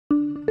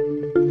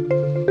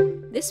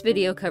This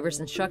video covers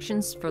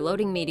instructions for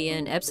loading media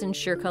in Epson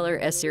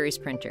SureColor S-Series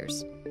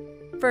printers.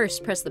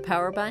 First, press the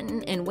power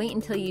button and wait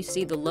until you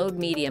see the Load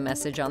Media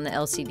message on the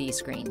LCD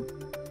screen.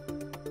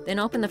 Then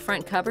open the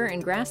front cover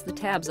and grasp the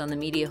tabs on the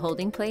media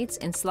holding plates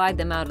and slide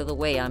them out of the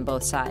way on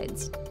both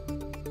sides.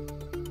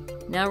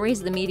 Now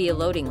raise the media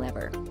loading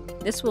lever.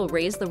 This will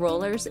raise the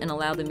rollers and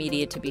allow the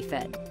media to be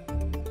fed.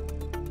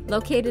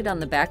 Located on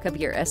the back of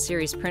your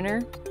S-Series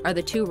printer are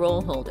the two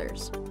roll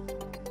holders.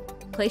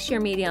 Place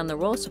your media on the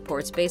roll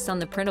supports based on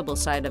the printable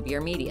side of your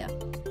media.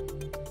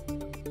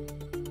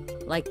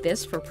 Like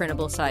this for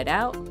printable side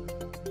out,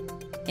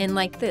 and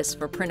like this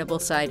for printable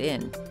side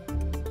in.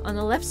 On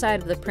the left side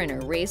of the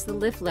printer, raise the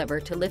lift lever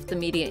to lift the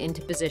media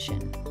into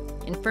position,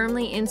 and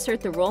firmly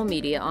insert the roll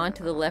media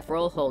onto the left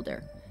roll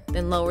holder,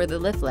 then lower the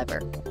lift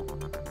lever.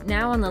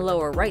 Now on the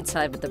lower right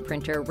side of the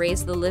printer,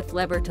 raise the lift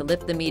lever to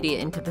lift the media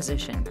into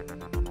position.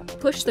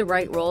 Push the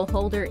right roll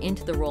holder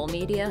into the roll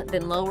media,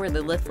 then lower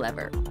the lift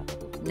lever.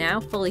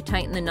 Now fully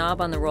tighten the knob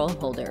on the roll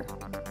holder.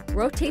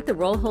 Rotate the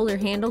roll holder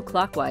handle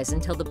clockwise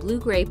until the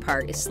blue-gray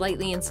part is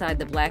slightly inside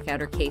the black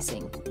outer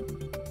casing.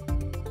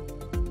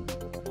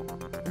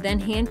 Then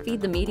hand feed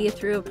the media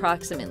through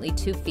approximately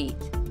 2 feet.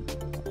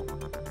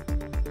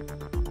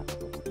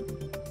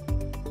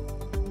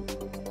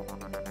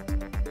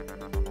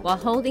 While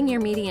holding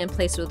your media in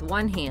place with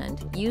one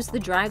hand, use the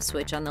drive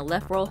switch on the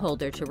left roll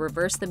holder to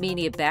reverse the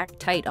media back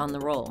tight on the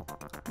roll.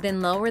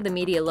 Then lower the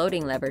media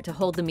loading lever to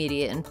hold the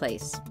media in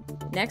place.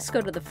 Next,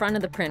 go to the front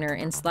of the printer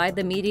and slide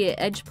the media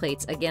edge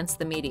plates against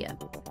the media.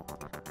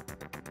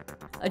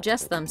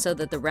 Adjust them so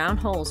that the round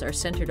holes are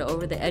centered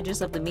over the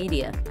edges of the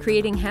media,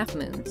 creating half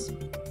moons.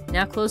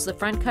 Now close the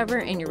front cover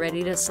and you're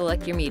ready to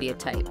select your media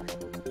type.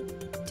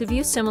 To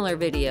view similar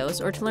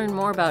videos or to learn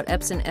more about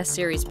Epson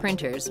S-Series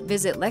printers,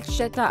 visit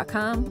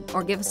lexjet.com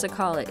or give us a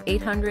call at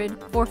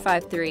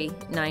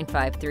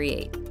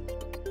 800-453-9538.